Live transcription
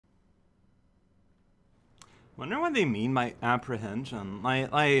Wonder what they mean by apprehension. Like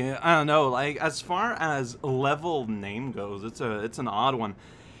I don't know. Like as far as level name goes, it's an odd one.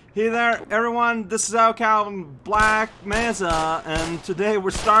 Hey there, everyone. This is Cal Black Mesa, and today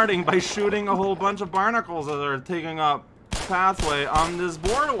we're starting by shooting a whole bunch of barnacles that are taking up pathway on this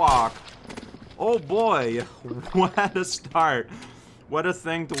boardwalk. Oh boy, what a start! What a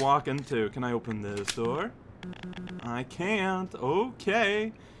thing to walk into. Can I open this door? I can't.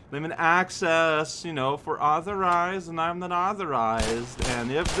 Okay. Limit access, you know, for authorized, and I'm not authorized. And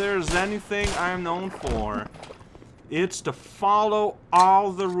if there's anything I'm known for, it's to follow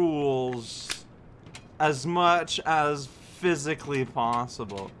all the rules as much as physically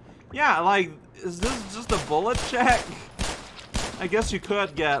possible. Yeah, like, is this just a bullet check? I guess you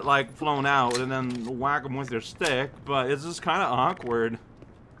could get, like, flown out and then whack them with your stick, but it's just kind of awkward.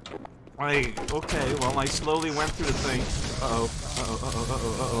 Like, okay, well, I slowly went through the thing.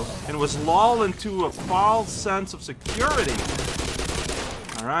 And was lulled into a false sense of security.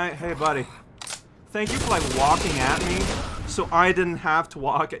 Alright, hey, buddy. Thank you for, like, walking at me so I didn't have to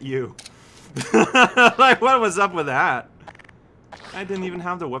walk at you. Like, what was up with that? I didn't even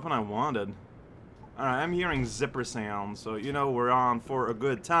have the weapon I wanted. Alright, I'm hearing zipper sounds, so you know we're on for a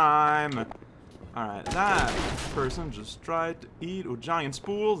good time. Alright, that person just tried to eat a giant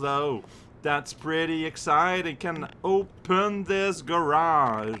spool, though. That's pretty exciting. Can open this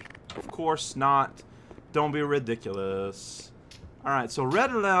garage? Of course not. Don't be ridiculous. Alright, so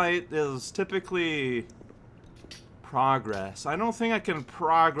red light is typically progress. I don't think I can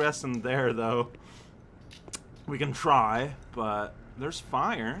progress in there, though. We can try, but there's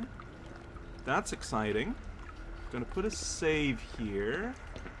fire. That's exciting. Gonna put a save here.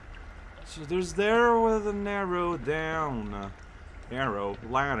 So there's there with a narrow down arrow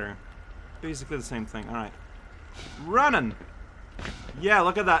ladder. Basically the same thing. Alright. Running! Yeah,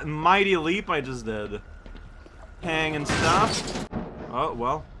 look at that mighty leap I just did. Hanging stuff. Oh,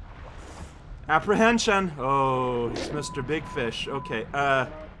 well. Apprehension. Oh, it's Mr. Big Fish. Okay,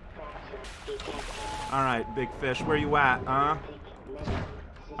 Alright, Big Fish, where you at, huh?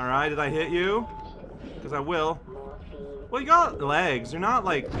 Alright, did I hit you? Because I will. Well, you got legs. You're not,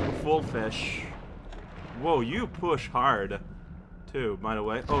 like, a full fish. Whoa, you push hard. Too, by the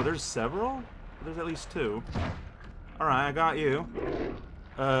way. Oh, there's several? There's at least two. Alright, I got you.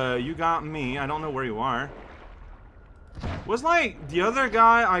 You got me. I don't know where you are. Was, like, the other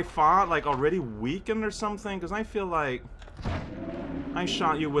guy I fought, like, already weakened or something? Because I feel like I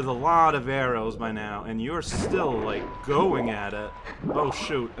shot you with a lot of arrows by now, and you're still, like, going at it. Oh,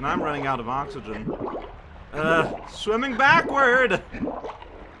 shoot. And I'm running out of oxygen. Swimming backward!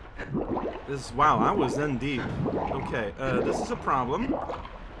 Wow, I was in deep. Okay, this is a problem.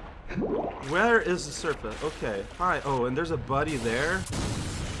 Where is the surface? Okay, hi. Oh, and there's a buddy there?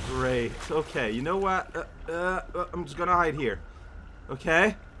 Great. Okay, you know what? I'm just gonna hide here.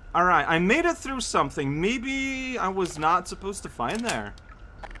 Okay? Alright, I made it through something. Maybe I was not supposed to find there.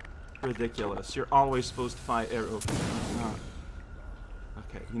 Ridiculous. You're always supposed to find arrows.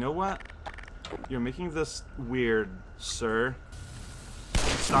 Okay, you know what? You're making this weird, sir.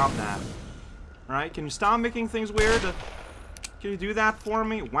 Stop that. Alright, can you stop making things weird? Can you do that for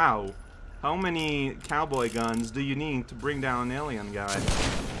me? Wow. How many cowboy guns do you need to bring down an alien guy?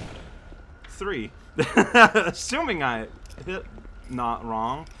 3. Assuming I hit not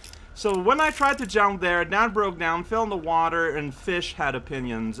wrong. So when I tried to jump there, that broke down, fell in the water, and fish had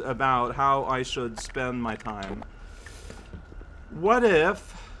opinions about how I should spend my time. What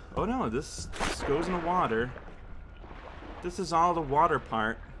if... Oh no, this goes in the water. This is all the water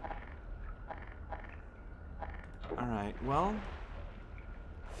part. Alright, well...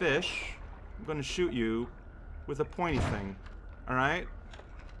 Fish, I'm gonna shoot you with a pointy thing. Alright?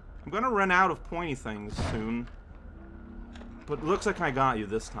 I'm gonna run out of pointy things soon. But it looks like I got you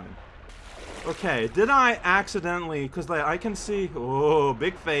this time. Okay, did I accidentally... Because like, I can see... Oh,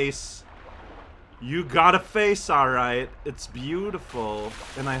 big face. You got a face, alright. It's beautiful.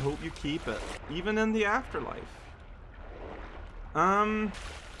 And I hope you keep it. Even in the afterlife. Alright,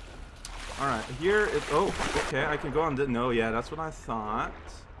 here it... Oh, okay, I can go on... No, yeah, that's what I thought.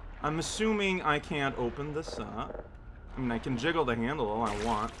 I'm assuming I can't open this up. I mean, I can jiggle the handle all I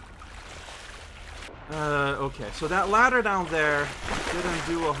want. Okay, so that ladder down there didn't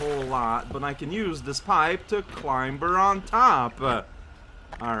do a whole lot, but I can use this pipe to climber on top.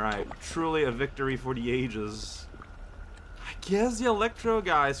 Alright, truly a victory for the ages. I guess the electro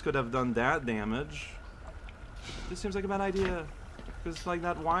guys could have done that damage. This seems like a bad idea. Because, like,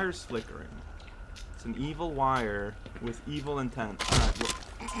 that wire's flickering. It's an evil wire with evil intent.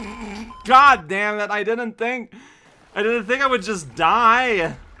 Alright, God damn it, I didn't think I would just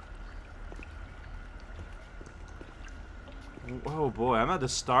die. Oh boy, I'm at the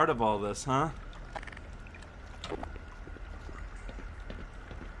start of all this, huh?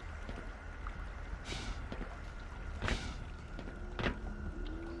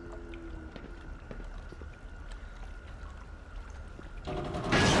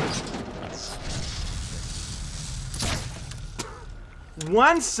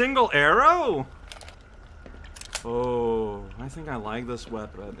 One single arrow? Oh, I think I like this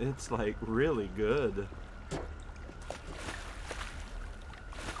weapon. It's like really good.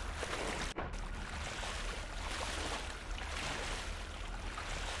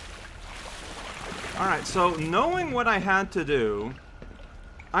 Alright, so knowing what I had to do,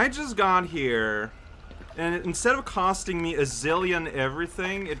 I just got here, and instead of costing me a zillion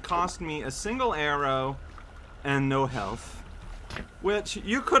everything, it cost me a single arrow and no health. Which,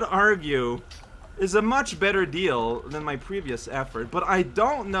 you could argue, is a much better deal than my previous effort, but I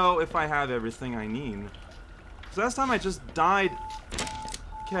don't know if I have everything I need. Because last time I just died...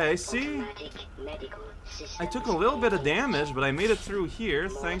 Okay, see? I took a little bit of damage, but I made it through here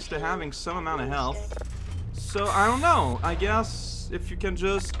thanks to having some amount of health. So, I don't know. I guess if you can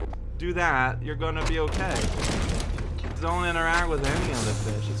just do that, you're gonna be okay. Don't interact with any of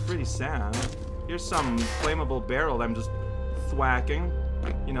the fish. It's pretty sad. Here's some flammable barrel I'm just thwacking.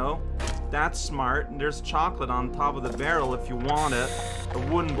 You know? That's smart. And there's chocolate on top of the barrel if you want it. I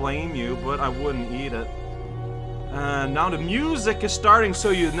wouldn't blame you, but I wouldn't eat it. Now the music is starting, so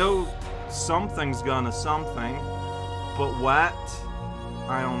you know something's gonna something. But what?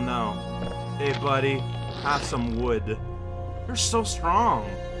 I don't know. Hey, buddy, have some wood. You're so strong.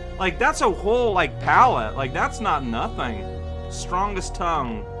 Like, that's a whole, like, pallet. Like, that's not nothing. Strongest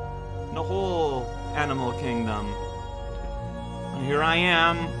tongue in the whole animal kingdom. And here I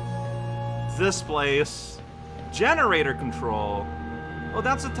am. This place. Generator control. Oh,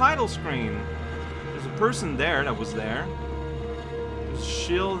 that's a title screen. There's a person there that was there. There's a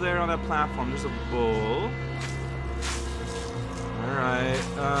shield there on that platform. There's a bull. Alright,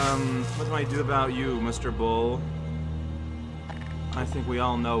 what do I do about you, Mr. Bull? I think we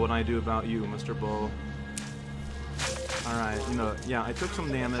all know what I do about you, Mr. Bull. Alright, you know, yeah, I took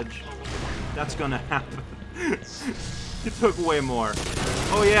some damage. That's gonna happen. It took way more.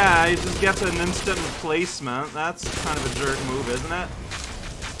 Oh yeah, he just gets an instant replacement. That's kind of a jerk move, isn't it?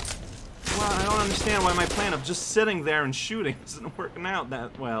 Well, I don't understand why my plan of just sitting there and shooting isn't working out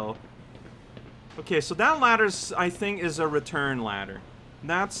that well. Okay, so that ladder, I think, is a return ladder.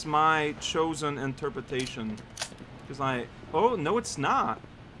 That's my chosen interpretation. Because oh, no, it's not.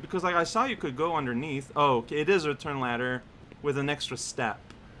 Because like I saw you could go underneath. Oh, okay, it is a return ladder with an extra step.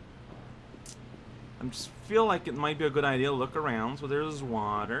 I just feel like it might be a good idea to look around. So there's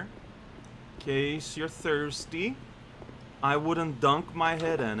water. In case you're thirsty. I wouldn't dunk my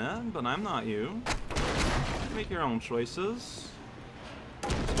head in it, but I'm not you. Make your own choices.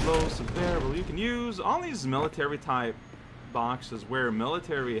 Explosive barrel you can use. All these military type boxes where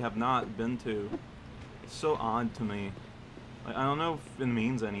military have not been to. It's so odd to me. Like, I don't know if it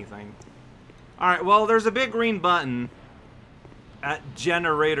means anything. Alright, well, there's a big green button at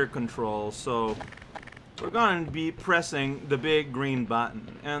generator control, so we're going to be pressing the big green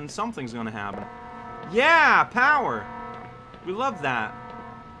button, and something's going to happen. Yeah, power! We love that.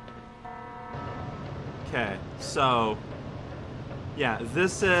 Okay, so yeah,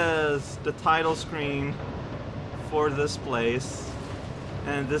 this is the title screen for this place,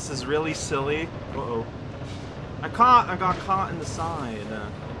 and this is really silly. Uh-oh. I got caught in the side.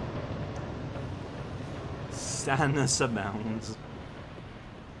 Sadness abounds.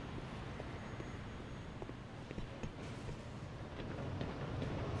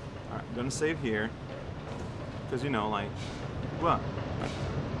 Alright, I'm gonna save here. Because, you know, like... What?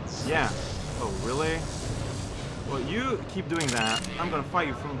 Yeah. Oh, really? Well, you keep doing that. I'm gonna fight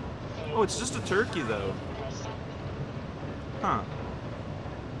you from... Oh, it's just a turkey, though. Huh.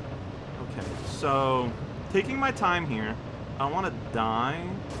 Okay, so... Taking my time here. I don't want to die.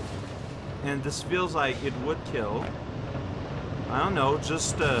 And this feels like it would kill. I don't know,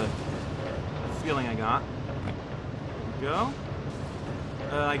 just a feeling I got. There we go.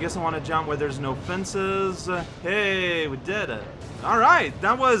 I guess I want to jump where there's no fences. Hey, we did it. Alright,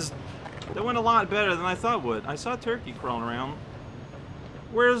 that went a lot better than I thought it would. I saw a turkey crawling around.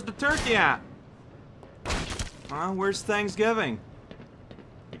 Where's the turkey at? Where's Thanksgiving?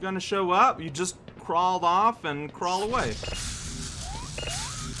 You gonna show up? You just crawled off and crawl away.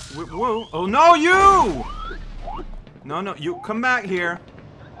 Whoa. Oh, no, you! No, you come back here.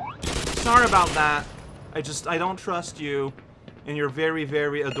 Sorry about that. I don't trust you and your very,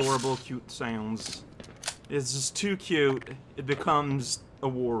 very adorable, cute sounds. It's just too cute. It becomes a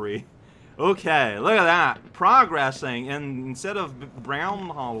worry. Okay, look at that. Progressing, and instead of brown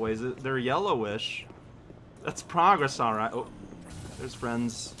hallways, they're yellowish. That's progress, alright. Oh, there's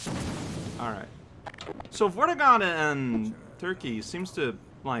friends. Alright. So Vortigaunt and Turkey seems to,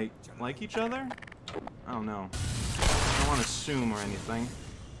 like each other? I don't know. I don't want to assume or anything.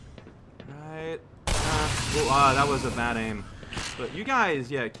 Right. That was a bad aim. But you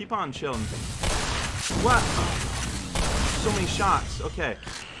guys, yeah, keep on chilling. What? So many shots. Okay.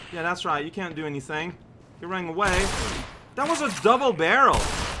 Yeah, that's right. You can't do anything. You're running away. That was a double barrel.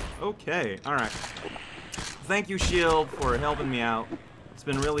 Okay. Alright. Thank you, Shield, for helping me out. It's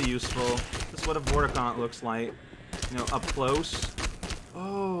been really useful. This is what a Vortigaunt looks like. You know, up close.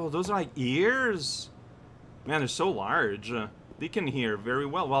 Oh, those are like ears? Man, they're so large. They can hear very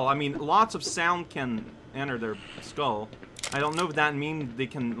well. Well, I mean, lots of sound can enter their skull. I don't know if that means they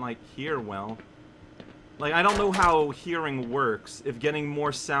can, like, hear well. Like, I don't know how hearing works, if getting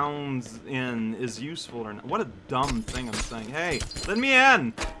more sounds in is useful or not. What a dumb thing I'm saying. Hey, let me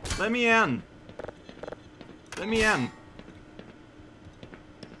in! Let me in! Let me in.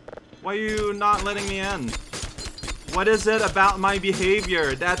 Why are you not letting me in? What is it about my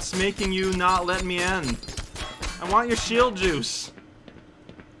behavior that's making you not let me in? I want your shield juice.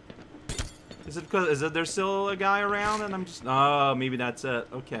 Is it because there's still a guy around and I'm just... Oh, maybe that's it.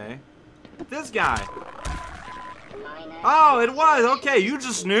 Okay. This guy. Oh, it was. Okay, you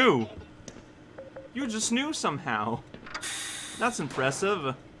just knew. You just knew somehow. That's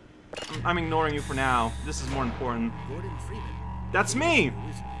impressive. I'm ignoring you for now. This is more important. That's me.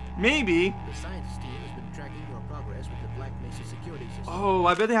 Maybe. The science team has been tracking your progress with the Black Mesa security system. Oh,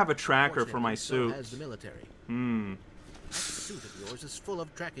 I bet they have a tracker for my So suit. has the military. Hmm. That suit of yours is full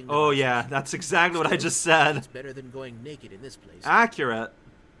of tracking Oh devices. yeah, that's exactly what I just said. It's better than going naked in this place. Accurate.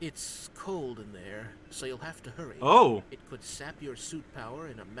 It's cold in there, so you'll have to hurry. Oh. It could sap your suit power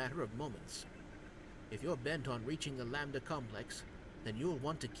in a matter of moments. If you're bent on reaching the Lambda complex, then you'll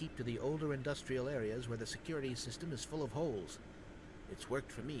want to keep to the older industrial areas where the security system is full of holes. It's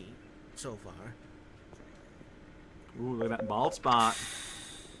worked for me, so far. Ooh, look at that bald spot.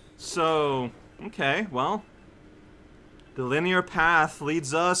 So, okay, well. The linear path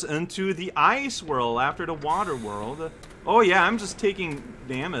leads us into the ice world after the water world. Oh yeah, I'm just taking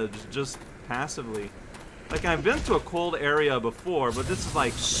damage, just passively. Like, I've been to a cold area before, but this is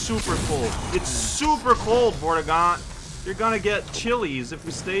like super cold. It's super cold, Vortigaunt. You're gonna get chilies if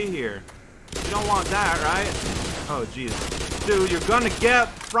we stay here. You don't want that, right? Oh, jeez. Dude, you're gonna get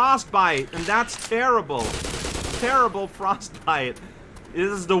frostbite, and that's terrible. Terrible frostbite. It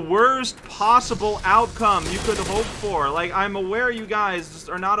is the worst possible outcome you could hope for. Like, I'm aware you guys just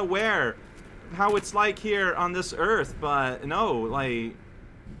are not aware of how it's like here on this earth, but no, like,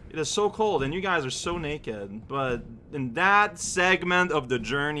 it is so cold, and you guys are so naked. But and that segment of the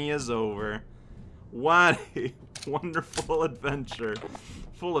journey is over. What a wonderful adventure.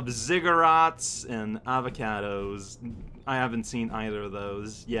 Full of ziggurats and avocados. I haven't seen either of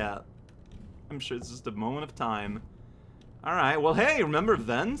those yet. I'm sure it's just a moment of time. Alright, well hey, remember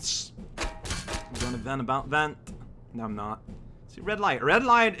vents? I'm gonna vent about vent. No, I'm not. See, red light. Red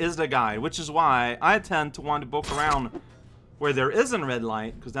light is the guide, which is why I tend to want to poke around where there isn't red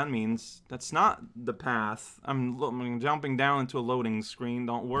light, because that means that's not the path. I'm jumping down into a loading screen.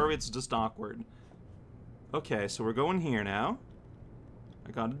 Don't worry, it's just awkward. Okay, so we're going here now.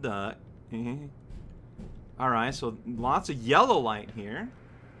 I got a duck. Alright, so lots of yellow light here.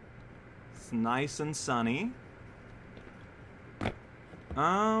 It's nice and sunny.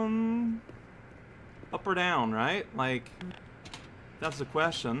 Up or down, right? Like, that's the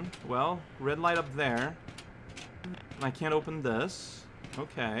question. Well, red light up there. And I can't open this.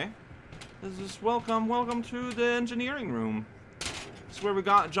 Okay. This is welcome to the engineering room. This is where we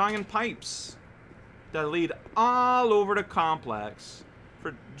got giant pipes that lead all over the complex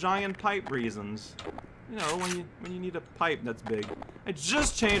for giant pipe reasons. You know, when you need a pipe that's big. I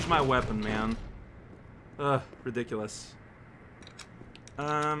just changed my weapon, man. Ugh, ridiculous.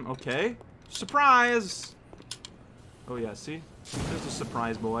 Okay. Surprise! Oh yeah, see? There's a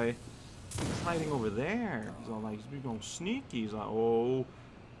surprise boy. He's hiding over there. He's all like, he's going sneaky. He's like, oh,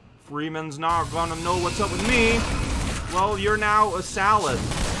 Freeman's not gonna know what's up with me. Well, you're now a salad.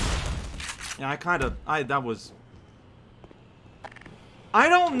 Yeah, that was... I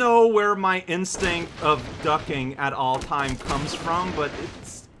don't know where my instinct of ducking at all time comes from, but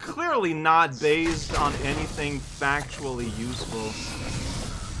it's clearly not based on anything factually useful.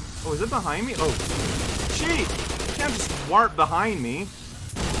 Oh, is it behind me? Oh, cheat! You can't just warp behind me.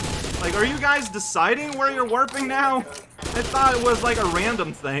 Like, are you guys deciding where you're warping now? I thought it was like a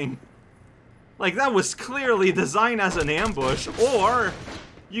random thing. Like, that was clearly designed as an ambush, or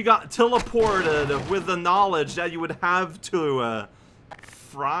You got teleported with the knowledge that you would have to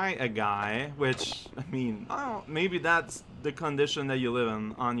fry a guy, which, I mean, maybe that's the condition that you live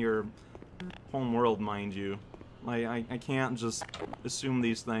in on your home world, mind you. Like, I can't just assume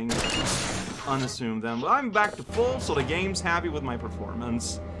these things, unassume them. But I'm back to full, so the game's happy with my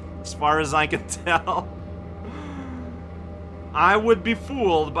performance, as far as I can tell. I would be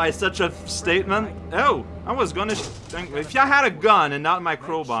fooled by such a statement. Oh, I was gonna think, if I had a gun and not my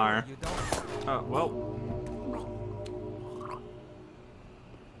crowbar. Well.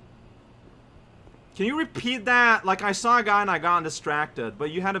 Can you repeat that? Like, I saw a guy and I got distracted,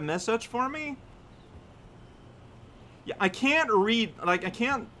 but you had a message for me? Yeah, I can't read, like, I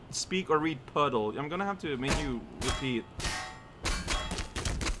can't speak or read puddle. I'm gonna have to make you repeat.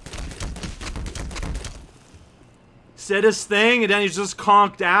 Said his thing, and then he's just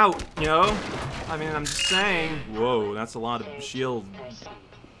conked out, you know? I mean, I'm just saying. Whoa, that's a lot of shield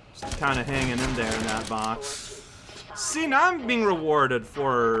just kind of hanging in there in that box. See, now I'm being rewarded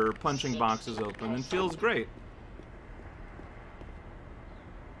for punching boxes open, and feels great.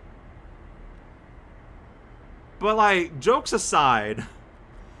 But, like, jokes aside,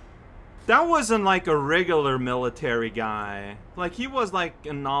 that wasn't like a regular military guy. Like, he was like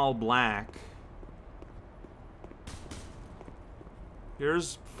in all black.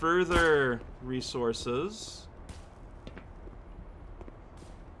 Here's further resources.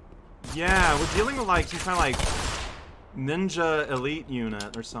 Yeah, we're dealing with like some kind of like ninja elite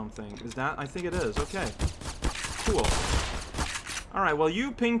unit or something. Is that? I think it is. Okay. Cool. Alright, well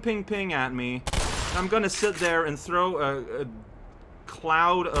you ping at me. I'm gonna sit there and throw a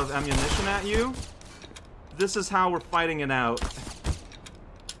cloud of ammunition at you. This is how we're fighting it out.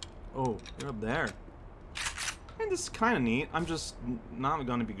 Oh, you're up there. And this is kind of neat. I'm just not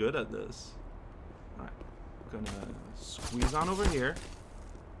gonna be good at this. Alright. Gonna squeeze on over here.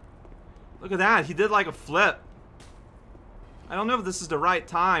 Look at that. He did like a flip. I don't know if this is the right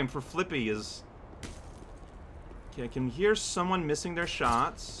time for flippies. Okay, I can hear someone missing their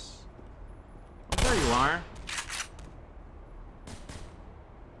shots. Oh, there you are.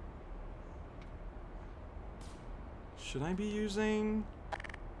 Should I be using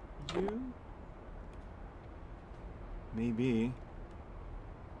you? Maybe.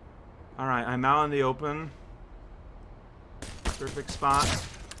 Alright, I'm out in the open. Perfect spot.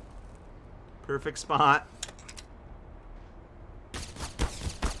 Perfect spot.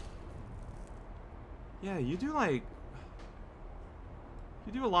 Yeah, you do like...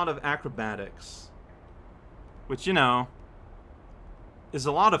 You do a lot of acrobatics. Which, you know, is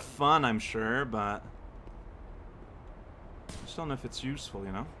a lot of fun, I'm sure, but... I just don't know if it's useful,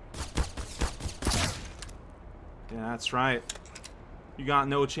 you know? Yeah, that's right. You got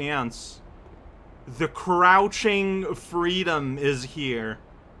no chance. The crouching freedom is here.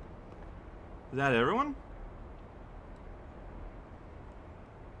 Is that everyone?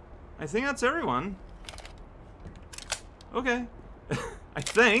 I think that's everyone. Okay. I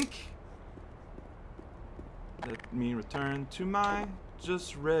think. Let me return to my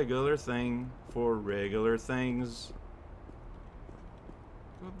just regular thing for regular things.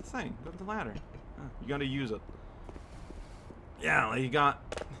 Go up the thing. Go up the ladder. You gotta use it. Yeah, like you got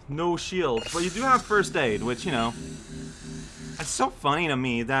no shields, but you do have first aid, which, you know, it's so funny to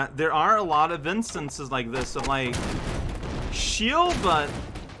me that there are a lot of instances like this of like shield, but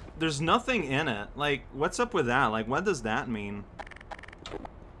there's nothing in it. Like, what's up with that? Like, what does that mean?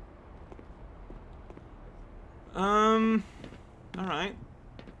 Alright.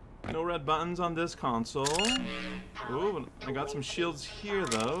 No red buttons on this console. Ooh, I got some shields here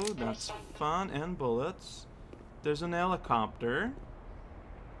though. That's fun, and bullets. There's an helicopter.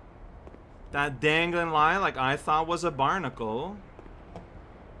 That dangling line, like I thought was a barnacle.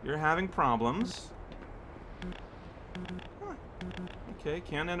 You're having problems. Huh. Okay,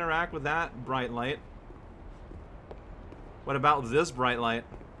 can't interact with that bright light. What about this bright light?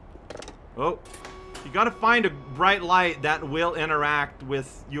 Oh, you gotta find a bright light that will interact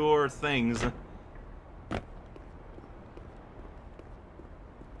with your things.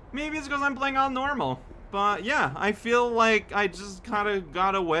 Maybe it's because I'm playing on normal. But yeah, I feel like I just kind of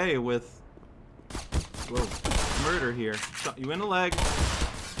got away with, whoa, murder here. Shot you in the leg.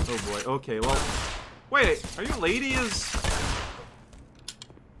 Oh boy. Okay, well, wait. Are you ladies?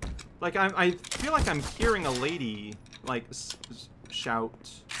 Like I feel like I'm hearing a lady like shout.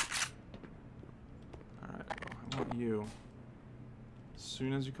 All right, well, I want you. As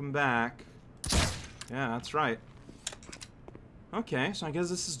soon as you come back. Yeah, that's right. Okay, so I guess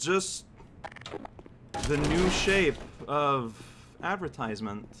this is just the new shape of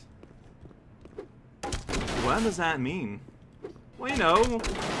advertisement. What does that mean? well, you know,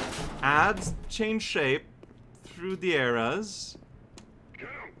 ads change shape through the eras.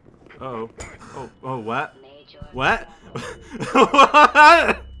 Uh-oh. Oh, what? What? What?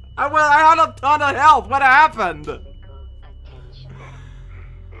 I had a ton of health. What happened?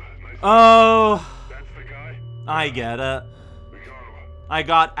 Oh, I get it. I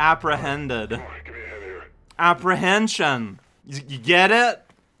got apprehended. Apprehension. You get it?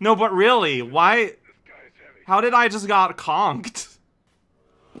 No, but really, why? How did I just got conked?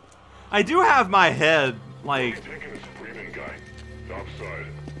 I do have my head, like...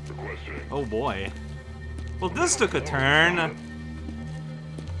 Oh boy. Well, this took a turn.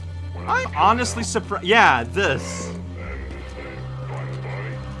 I'm honestly surprised. Yeah, this.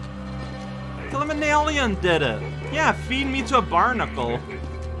 Killimanallion did it. Yeah, feed me to a barnacle.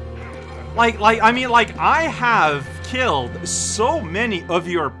 Like, I have killed so many of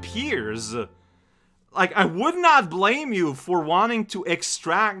your peers. Like, I would not blame you for wanting to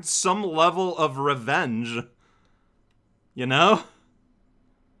extract some level of revenge. You know?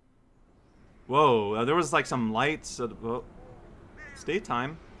 Whoa, there was like some lights. Whoa. It's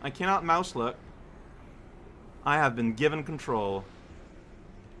daytime. I cannot mouse look. I have been given control.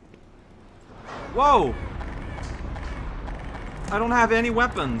 Whoa! I don't have any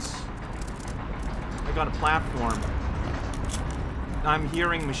weapons. I got a platform. I'm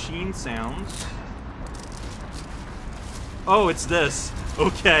hearing machine sounds. Oh, it's this.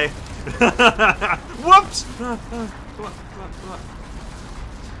 Okay. Whoops!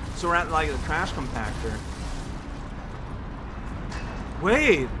 So we're at, like, the trash compactor.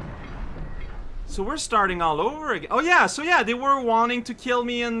 Wait! So we're starting all over again. Oh, yeah, so yeah, they were wanting to kill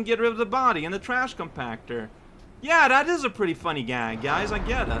me and get rid of the body in the trash compactor. Yeah, that is a pretty funny gag, guys. I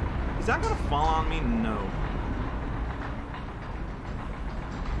get it. Is that gonna fall on me? No.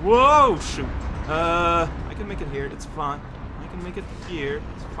 Whoa, shoot. I can make it here. It's fine. I can make it here.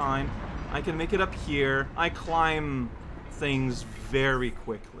 It's fine. I can make it up here. I climb things very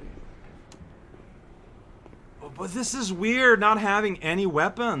quickly. Oh, but this is weird, not having any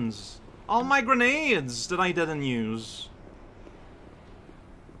weapons. All my grenades that I didn't use.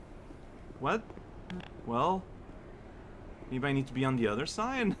 What? Well, maybe I need to be on the other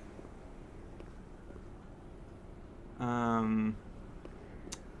side?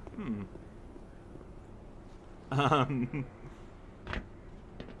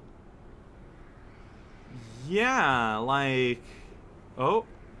 Yeah, like... Oh.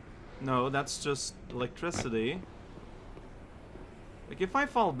 No, that's just electricity. Like, if I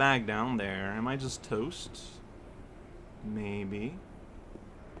fall back down there, am I just toast? Maybe.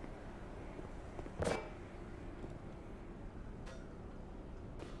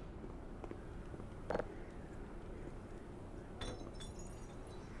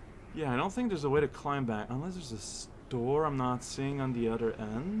 Yeah, I don't think there's a way to climb back. Unless there's a door I'm not seeing on the other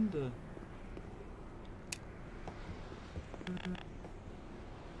end.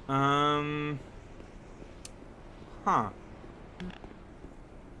 Huh.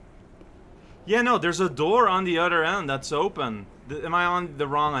 Yeah, no, there's a door on the other end that's open. Am I on the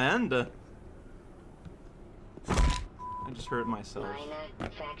wrong end? I just hurt myself.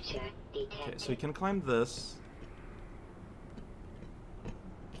 Okay, so you can climb this.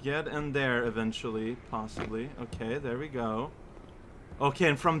 Get in there eventually, possibly. Okay, there we go. Okay,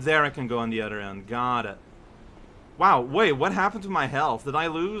 and from there I can go on the other end. Got it. Wow, wait, what happened to my health? Did I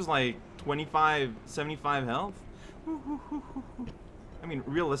lose like 25, 75 health? I mean,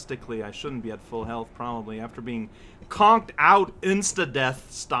 realistically, I shouldn't be at full health probably after being conked out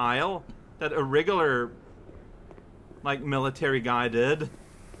insta-death style that a regular, like, military guy did.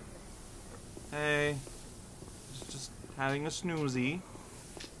 Hey, just having a snoozy.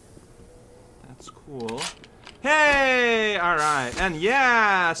 That's cool. Hey! Alright, and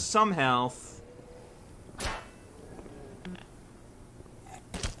yeah, some health.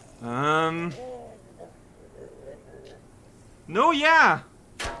 No, yeah!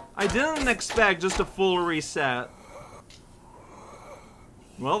 I didn't expect just a full reset.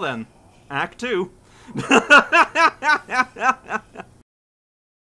 Well then, Act 2.